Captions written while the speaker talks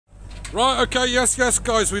Right, okay, yes,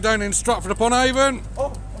 guys, we're down in Stratford upon Avon.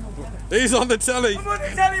 Oh, he's on the telly. I'm on the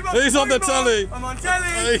telly, He's on the telly. I'm on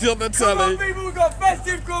telly. He's on the telly. Come on, people, we've got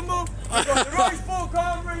festive crumble. We've got the rice ball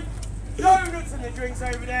carvery, donuts and the drinks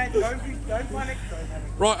over there. Don't panic.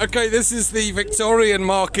 Right, okay, this is the Victorian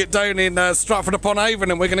market down in Stratford upon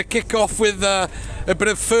Avon, and we're going to kick off with a bit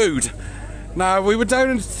of food. Now, we were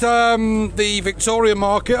down at the Victorian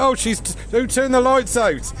market. Oh, who turned the lights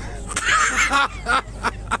out?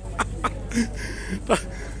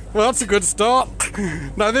 Well, that's a good start.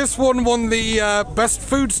 Now, this one won the best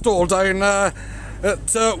food stall down at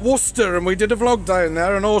Worcester, and we did a vlog down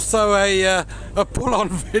there, and also a pull-on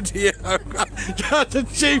video.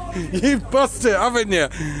 You've busted it, haven't you?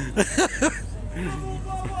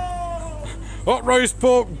 Hot roast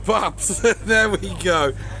pork baps. There we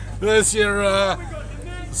go. There's your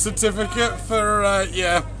certificate for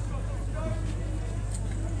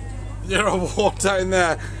your award down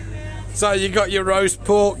there. So you got your roast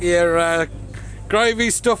pork, your gravy,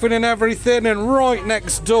 stuffing and everything, and right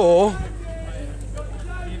next door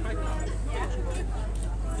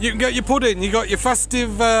you can get your pudding. You got your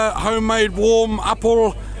festive homemade warm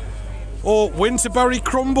apple or winterberry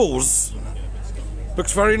crumbles.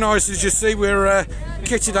 Looks very nice. As you see, we're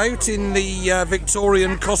kitted out in the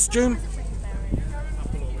Victorian costume.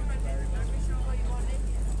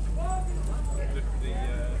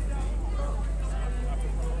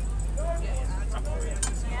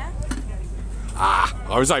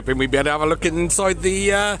 I was hoping we'd be able to have a look inside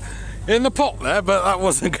the in the pot there, but that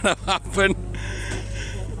wasn't going to happen.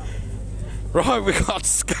 Right, we got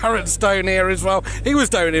Scarrett's down here as well. He was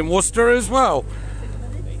down in Worcester as well.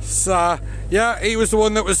 So, yeah, he was the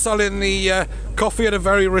one that was selling the coffee at a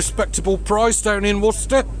very respectable price down in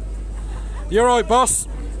Worcester. You alright, boss?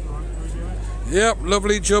 Yep,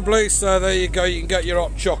 lovely jubbly. So there you go, you can get your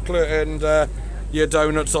hot chocolate and your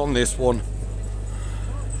donuts on this one.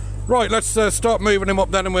 Right, let's start moving him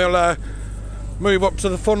up then, and we'll move up to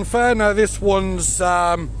the fun fair. Now, this one's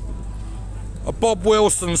Bob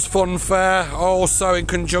Wilson's fun fair, also in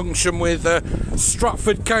conjunction with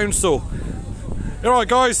Stratford Council. You alright,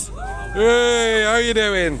 guys? Hey, how you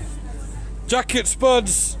doing? Jacket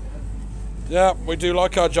spuds. Yeah, we do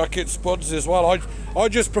like our jacket spuds as well. I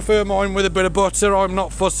just prefer mine with a bit of butter. I'm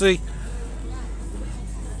not fussy.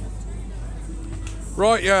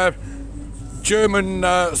 Right, yeah, German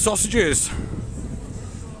sausages.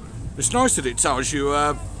 It's nice that it tells you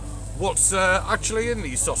what's actually in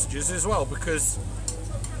these sausages as well, because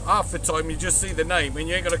half the time you just see the name and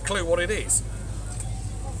you ain't got a clue what it is.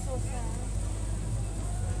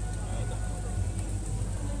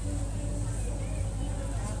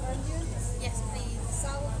 Yes, please.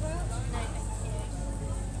 Sauerkraut? No.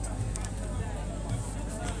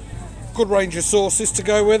 Good range of sauces to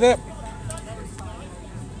go with it.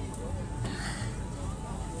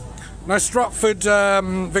 Now, Stratford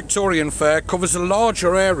Victorian Fair covers a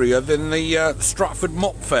larger area than the Stratford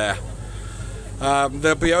Mop Fair.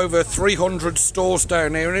 There'll be over 300 stores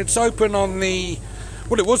down here, and it's open on the...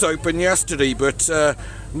 Well, it was open yesterday, but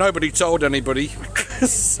nobody told anybody,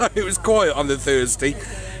 so it was quiet on the Thursday.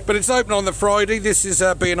 But it's open on the Friday. This is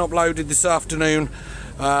being uploaded this afternoon.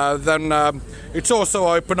 Then it's also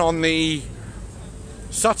open on the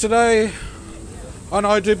Saturday. And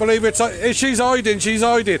I do believe it's... She's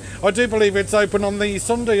hiding. I do believe it's open on the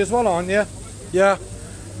Sunday as well, aren't you? Yeah.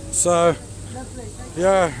 So,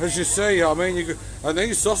 yeah, as you see, I mean, and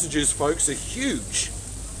these sausages, folks, are huge.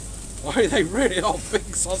 I mean, they really are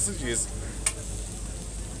big sausages.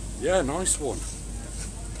 Yeah, nice one.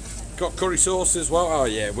 Got curry sauce as well. Oh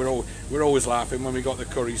yeah, we're always laughing when we got the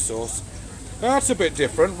curry sauce. That's a bit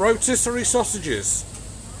different. Rotisserie sausages.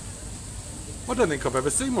 I don't think I've ever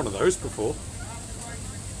seen one of those before.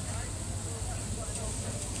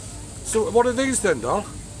 So what are these then, doll?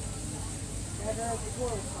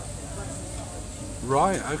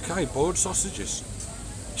 Right, okay, boiled sausages.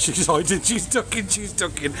 She's hiding, she's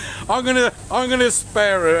ducking. I'm gonna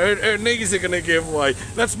spare her. Her knees are gonna give way.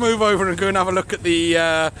 Let's move over and go and have a look at the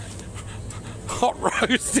hot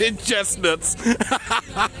roasted chestnuts.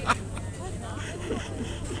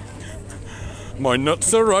 My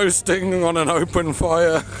nuts are roasting on an open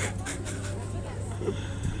fire.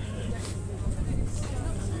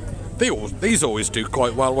 These always do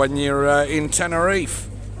quite well when you're in Tenerife.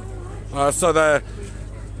 So they're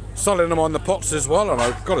selling them on the pots as well, and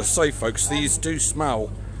I've got to say, folks, these do smell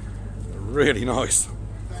really nice.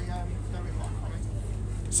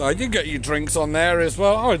 So you get your drinks on there as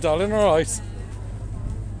well. Oh, darling, all right. So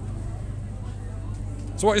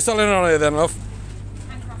what are you selling on here then, love?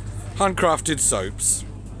 Handcrafted. Handcrafted soaps.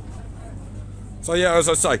 So yeah, as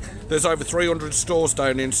I say, there's over 300 stores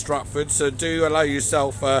down in Stratford, so do allow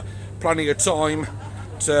yourself plenty of time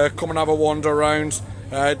to come and have a wander around.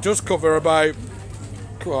 It does cover about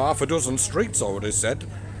half a dozen streets, I would have said.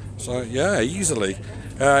 So yeah, easily.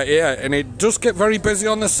 Yeah, and it does get very busy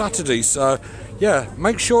on the Saturday, so yeah,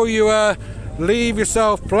 make sure you leave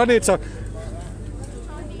yourself plenty of time.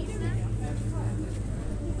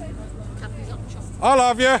 I'll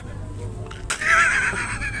have you.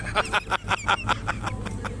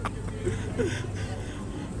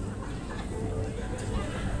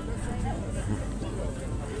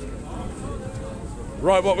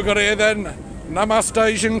 Right, what we got here then? Namaste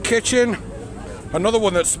Asian Kitchen. Another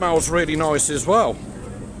one that smells really nice as well.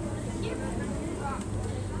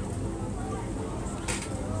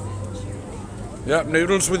 Yep,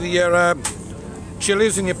 noodles with your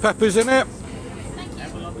chilies and your peppers in it.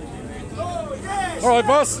 Alright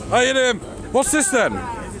boss, how you doing? What's this then?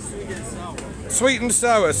 Sweet and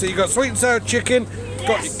sour. So you got sweet and sour chicken,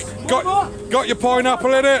 got your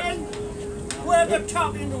pineapple in it. Where the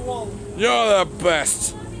cat in the wall? You're the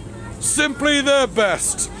best. Simply the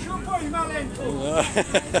best.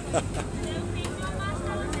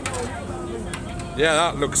 Yeah,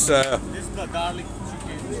 that looks This is the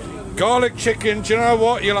garlic chicken. Do you know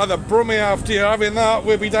what? You'll have the brummy after you're having that.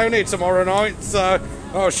 We'll be down here tomorrow night, so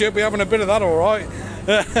oh shit, be having a bit of that, all right.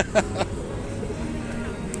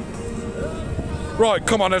 Right,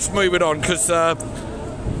 come on, let's move it on, because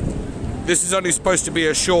this is only supposed to be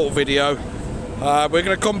a short video. We're going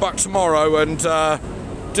to come back tomorrow and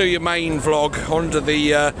do your main vlog under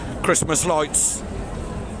the Christmas lights.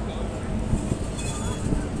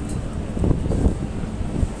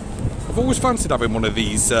 I've always fancied having one of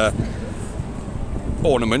these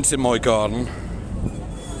ornaments in my garden.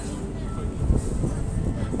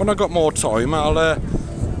 When I got more time, I'll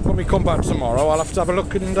when we come back tomorrow, I'll have to have a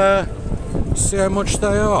look and see how much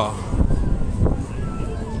they are.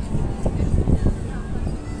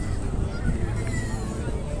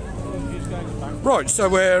 Right, so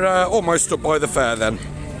we're almost up by the fair then.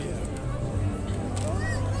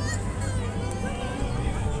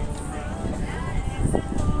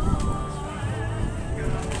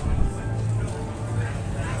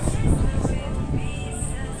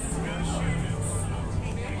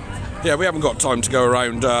 Yeah, we haven't got time to go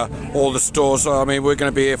around all the stores. I mean, we're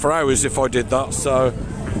going to be here for hours if I did that, so...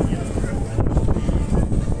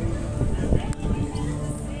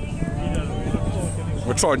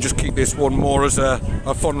 We'll try and just keep this one more as a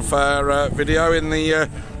funfair video in the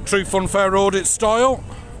true funfair audit style.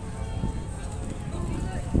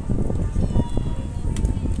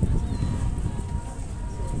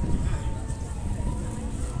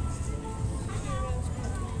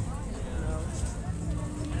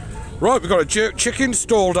 Right, we've got a jerk chicken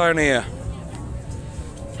stall down here.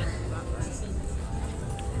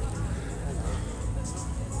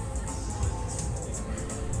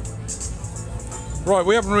 Right,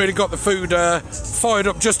 we haven't really got the food fired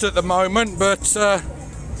up just at the moment, but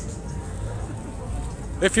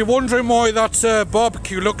if you're wondering why that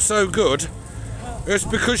barbecue looks so good, it's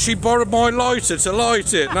because she borrowed my lighter to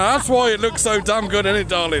light it. Now that's why it looks so damn good, isn't it,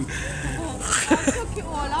 darling? I took it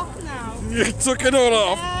all off now. You took it all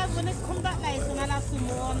off? Yeah, when I come back later and I'll have some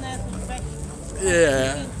more on there, some fresh.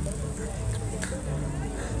 Yeah.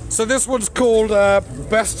 So this one's called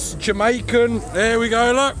Best Jamaican. There we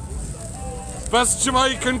go, look. Best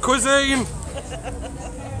Jamaican cuisine.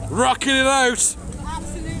 Rocking it out.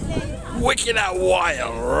 Absolutely. Wicked out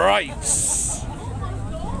wild, right.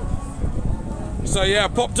 So yeah,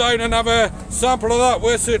 pop down and have a sample of that.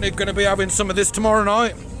 We're certainly going to be having some of this tomorrow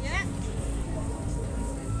night. Yeah.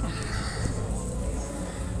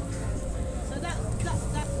 So that's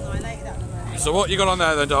annihilated at the moment. So what you got on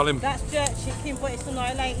there then, darling? That's jerk chicken, but it's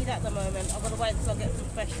annihilated at the moment. I've got to wait until I get some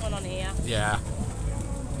fresh one on here. Yeah.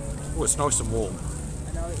 Oh, it's nice and warm.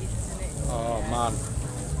 I know it is, isn't it? Oh man.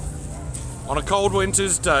 On a cold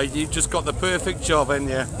winter's day, you've just got the perfect job, haven't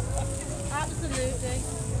you? Absolutely.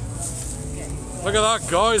 Look at that,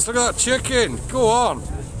 guys. Look at that chicken. Go on.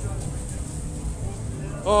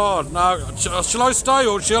 Oh, no. Shall I stay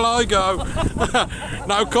or shall I go?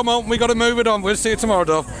 No, come on. We got to move it on. We'll see you tomorrow,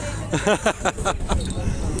 Dov.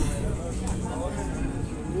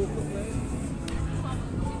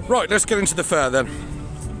 Right, let's get into the fair then.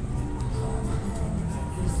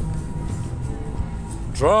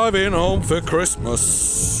 Driving home for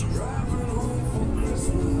Christmas.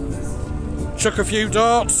 Chuck a few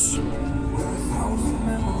darts. I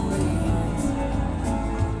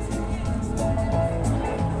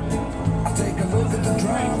take a look at the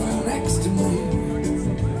driver next to me.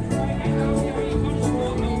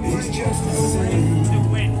 He's just the same. To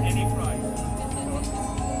win any prize.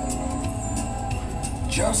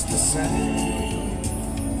 just the same.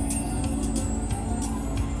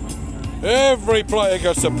 Every player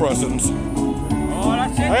gets a present. Oh,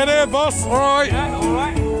 that's it. Hey there, boss. All right. Yeah, all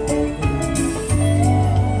right.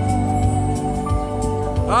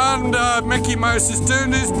 And Mickey Mouse is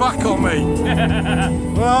turning his back on me.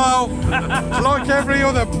 Well, it's like every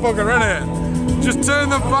other bugger, isn't it? Just turn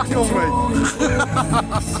them back on me.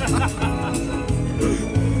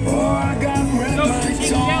 Oh, I got red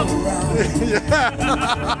lights all around.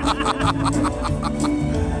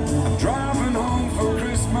 I'm driving home for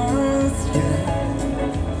Christmas, yeah.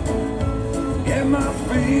 Get my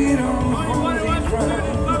feet on the holy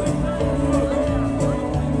ground.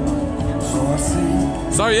 So I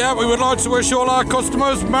sing. So yeah, we would like to wish all our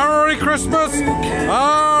customers Merry Christmas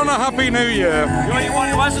and a Happy New Year. The only one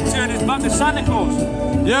who hasn't turned his back to Santa Claus.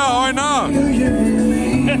 Yeah, I know.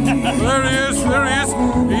 There he is, there he is.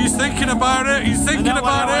 He's thinking about it, he's thinking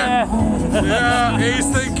about it. Yeah, he's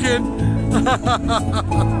thinking.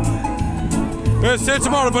 We'll see you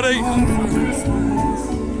tomorrow, buddy.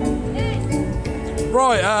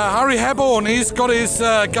 Right, Harry Hebborn, he's got his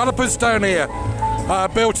gallopers down here.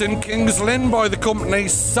 Built in King's Lynn by the company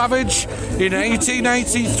Savage in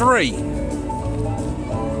 1883.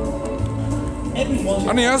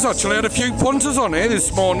 And he has actually had a few punters on here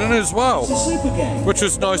this morning as well, which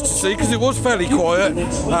was nice to see because it was fairly quiet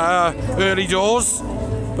early doors.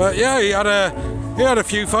 But yeah, he had a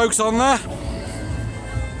few folks on there.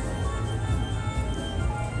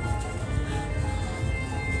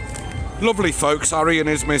 Lovely folks, Harry and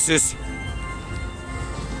his missus.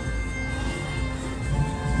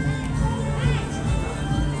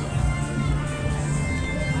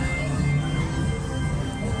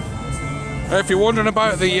 If you're wondering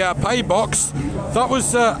about the pay box, that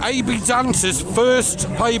was A.B. Dance's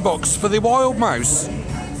first pay box for the Wild Mouse,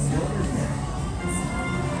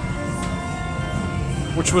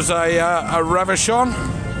 which was a Revachon.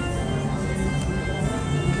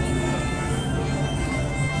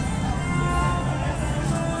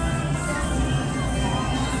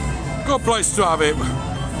 Good place to have it.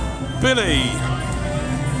 Billy.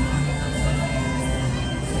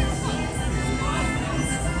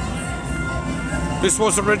 This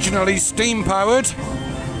was originally steam powered.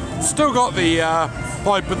 Still got the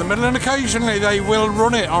pipe in the middle, and occasionally they will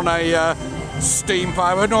run it on a steam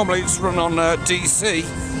power. Normally it's run on DC.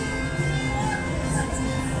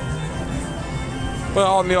 But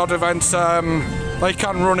on the odd events, they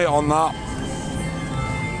can run it on that.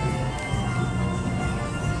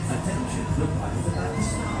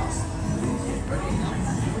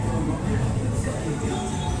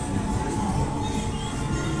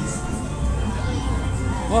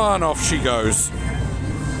 And off she goes.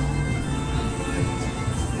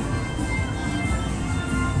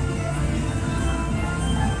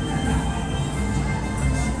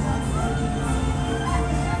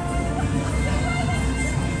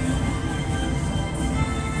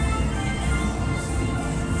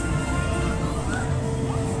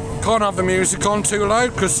 Can't have the music on too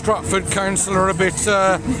loud because Stratford Council are a bit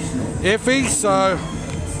iffy, so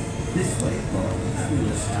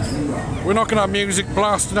we're not going to have music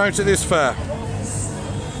blasting out at this fair.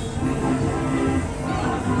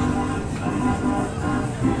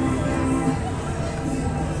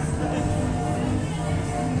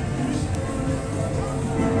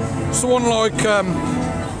 So unlike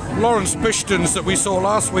Lawrence Pishton's that we saw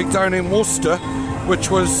last week down in Worcester,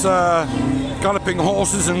 which was galloping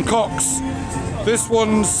horses and cocks, this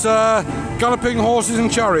one's galloping horses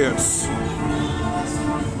and chariots.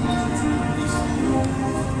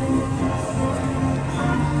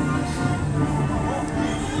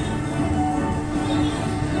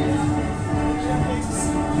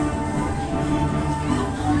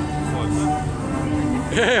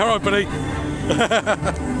 Yeah, alright, buddy.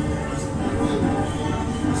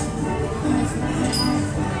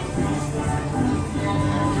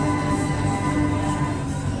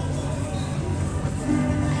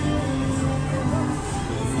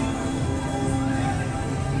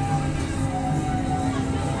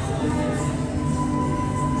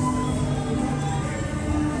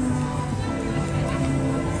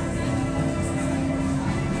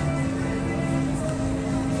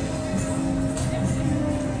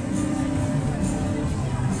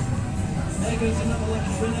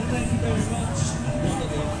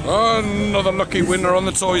 Another lucky winner on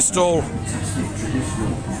the toy stall.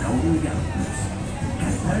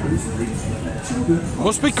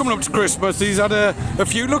 Must be coming up to Christmas. He's had a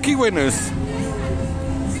few lucky winners.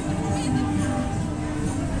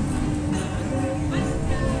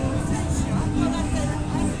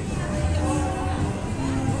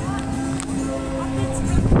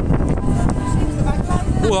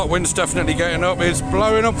 Oh, that wind's definitely getting up. It's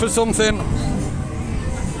blowing up for something.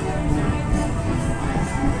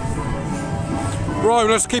 Right,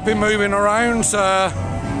 let's keep it moving around.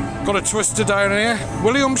 Got a twister down here.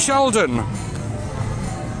 William Sheldon.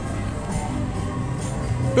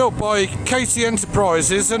 Built by Katie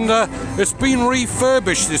Enterprises, and it's been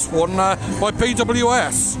refurbished, this one, by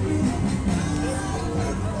PWS.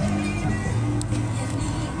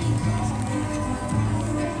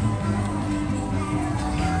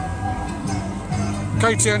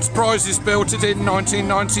 Katie Enterprises built it in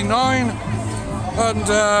 1999, and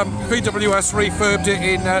PWS refurbed it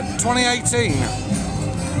in 2018.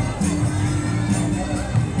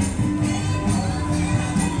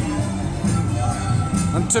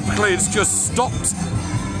 And typically it's just stopped.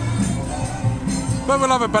 But we'll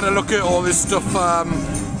have a better look at all this stuff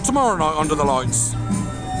tomorrow night under the lights.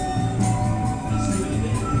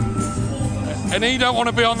 And he don't want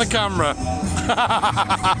to be on the camera.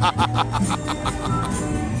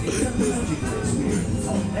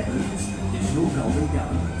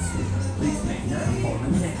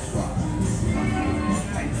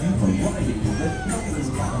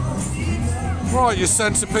 Right, your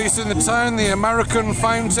centrepiece in the town, the American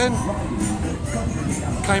fountain.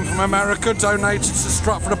 Came from America, donated to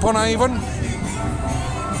Stratford upon Avon.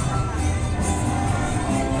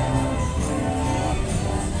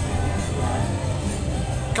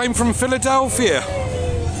 Came from Philadelphia.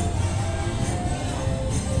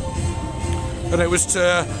 And it was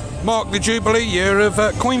to mark the Jubilee year of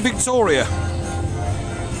Queen Victoria.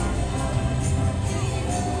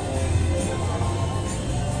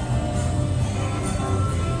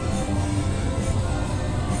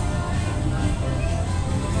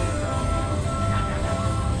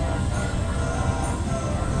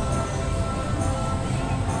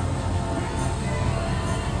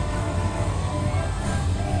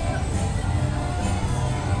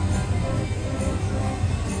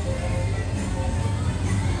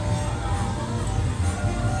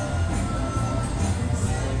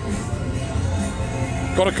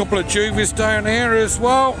 Got a couple of juvies down here as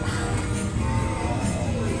well.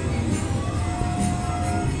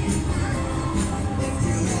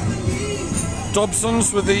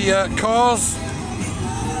 Dobsons with the cars.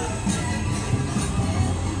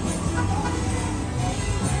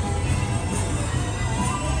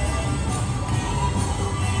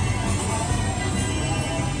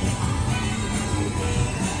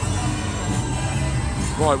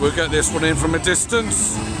 Right, we'll get this one in from a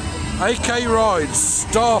distance. AK Rides,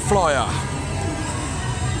 Starflyer.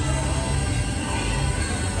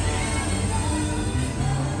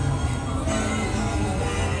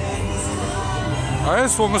 Oh,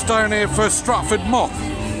 this one was down here for Stratford Mop.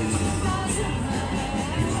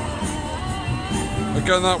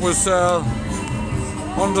 Again, that was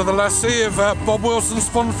under the lessee of Bob Wilson's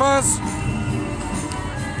Funfairs.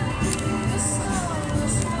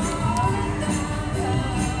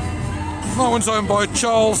 That one's owned by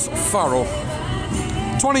Charles Farrell.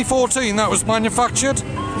 2014 that was manufactured.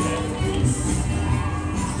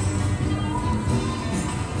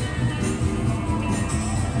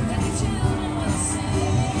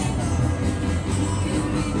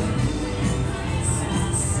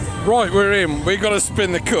 Right, we're in. We got to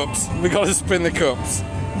spin the cups. We got to spin the cups.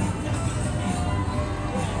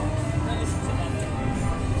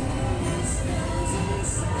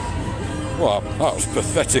 Well, that was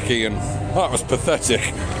pathetic, Ian. That was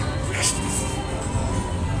pathetic.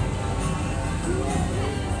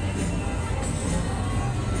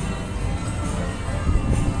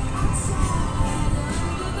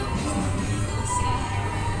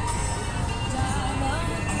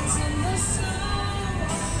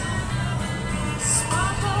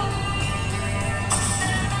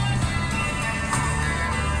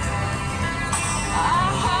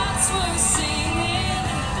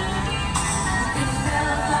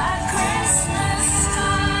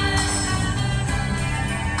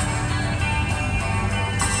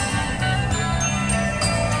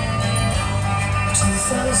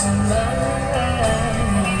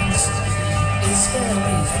 It's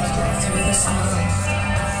very far through the snow.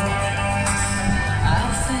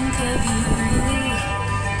 I'll think of you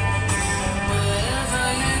wherever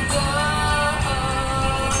you go.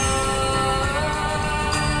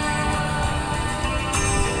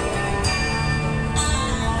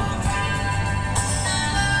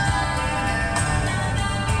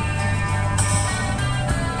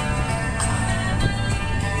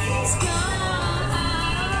 He's gone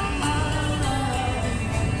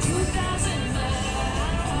 2,000 miles.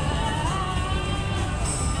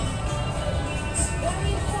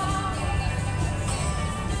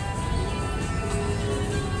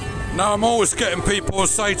 Now I'm always getting people who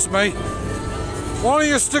say to me, why don't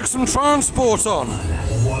you stick some transport on?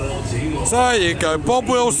 So there you go, Bob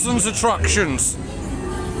Wilson's Attractions.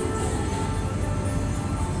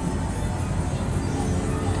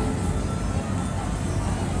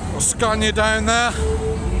 I'll scan you down there.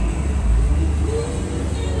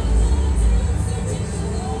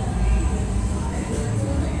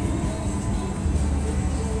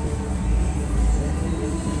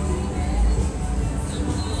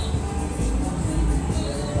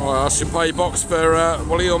 Oh, that's your pay box for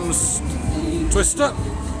Williams Twister.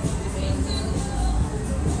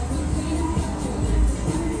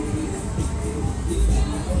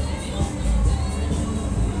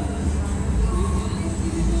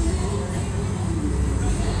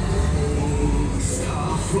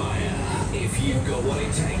 Star Flyer. If you've got what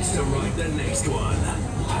it takes to ride the next one,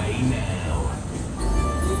 pay now.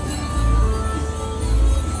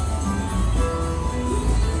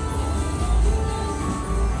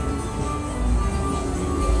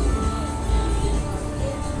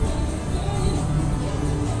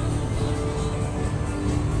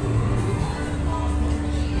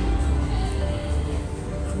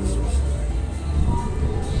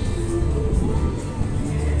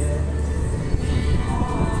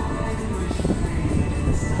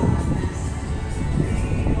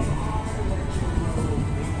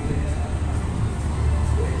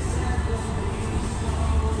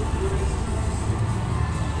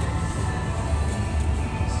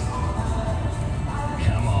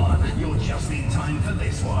 Just in time for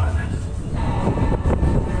this one.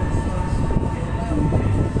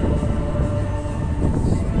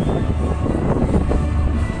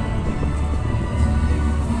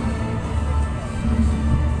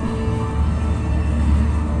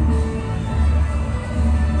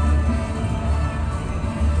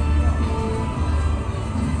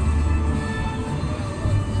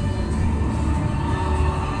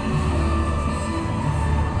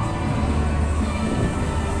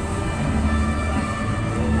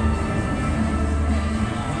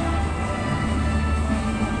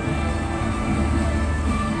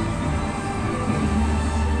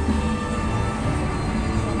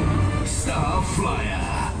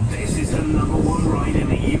 Flyer. This is the #1 ride in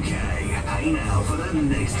the UK. Pay now for the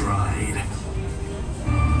next ride.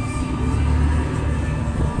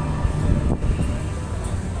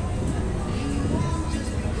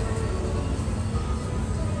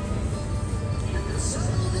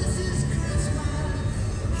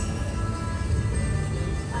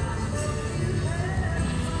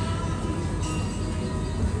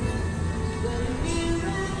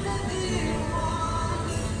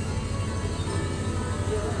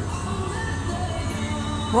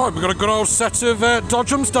 Right, we've got a good old set of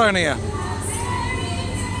Dodgems down here.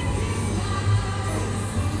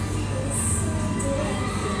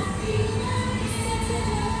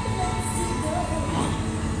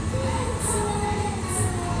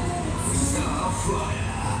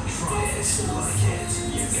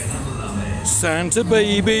 Santa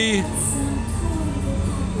baby.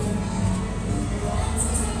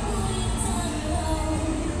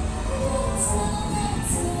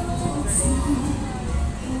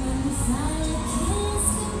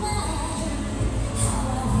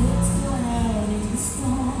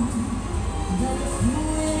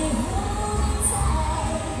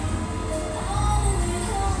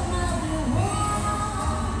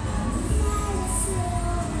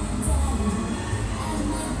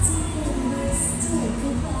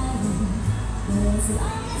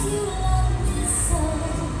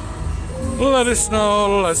 Let it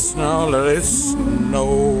snow, let it snow, let it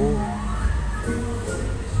snow.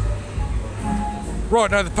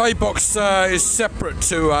 Right, now the pay box is separate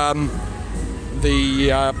to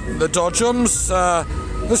the Dodgems.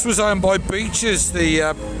 This was owned by Beaches,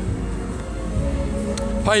 the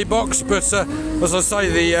pay box, but as I say,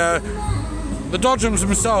 the Dodgems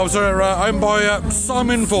themselves are owned by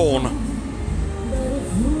Simon Vaughan.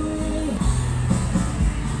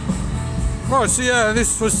 Right, so yeah,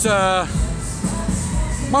 this was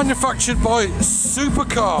manufactured by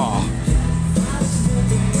Supercar,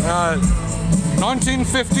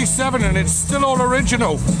 1957, and it's still all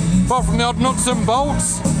original, apart from the odd nuts and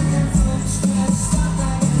bolts.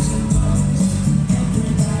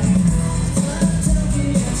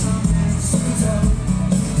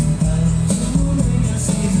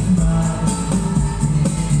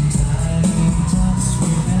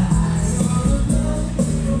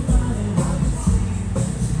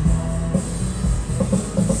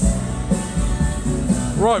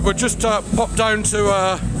 Right, we'll just pop down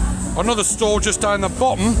to another store just down the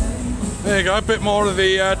bottom. There you go, a bit more of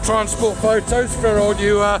the transport photos for all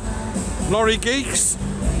you lorry geeks.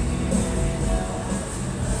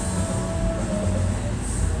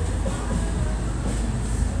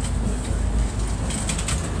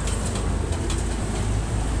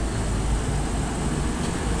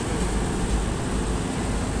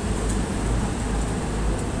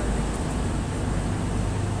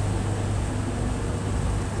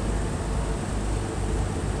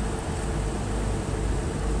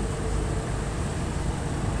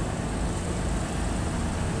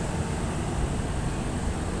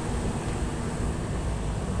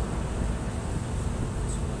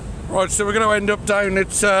 Right, so we're going to end up down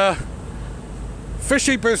at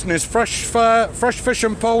Fishy Business, fresh fish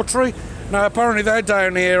and poultry. Now apparently they're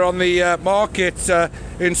down here on the market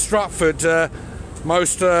in Stratford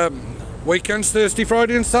most weekends, Thursday,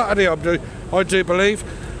 Friday and Saturday, I do believe.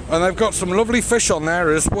 And they've got some lovely fish on there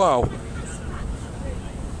as well.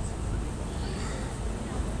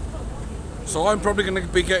 So I'm probably going to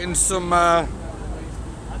be getting some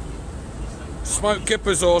smoked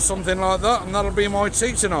kippers or something like that, and that'll be my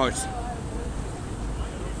tea tonight.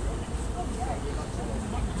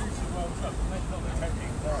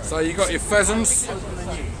 So you got your pheasants.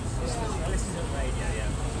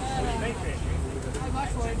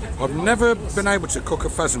 I've never been able to cook a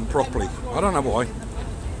pheasant properly. I don't know why.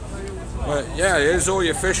 But yeah, here's all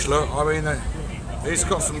your fish, look. I mean, he's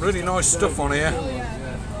got some really nice stuff on here.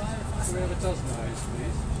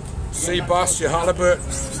 Sea bass, your halibut,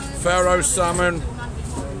 Faro salmon,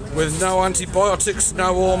 with no antibiotics,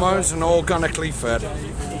 no hormones, and organically fed.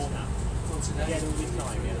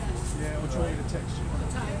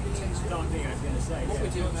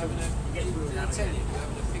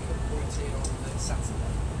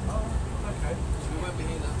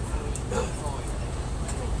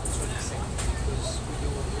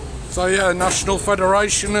 So yeah, National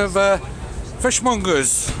Federation of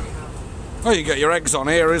Fishmongers. Oh, you get your eggs on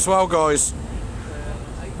here as well, guys.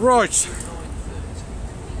 Right.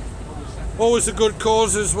 Always a good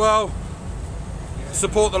cause as well.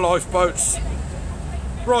 Support the lifeboats.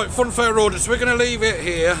 Right, Funfair Audits. We're going to leave it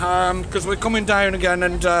here because we're coming down again,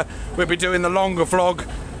 and we'll be doing the longer vlog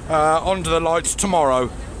under the lights tomorrow.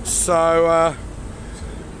 So,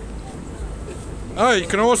 oh, you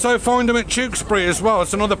can also find them at Tewkesbury as well.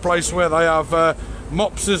 It's another place where they have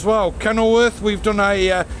mops as well. Kenilworth, we've done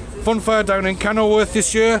a Funfair down in Kenilworth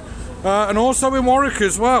this year, and also in Warwick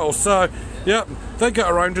as well. So, yeah, they get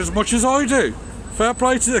around as much as I do. Fair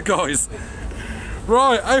play to the guys.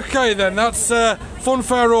 Right, okay then, that's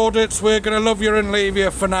Funfair Audits. We're going to love you and leave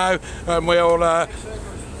you for now, and we'll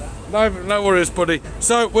no worries, buddy.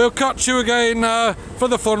 So we'll catch you again for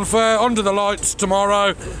the Funfair under the lights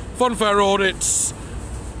tomorrow. Funfair Audits,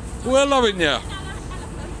 we're loving you.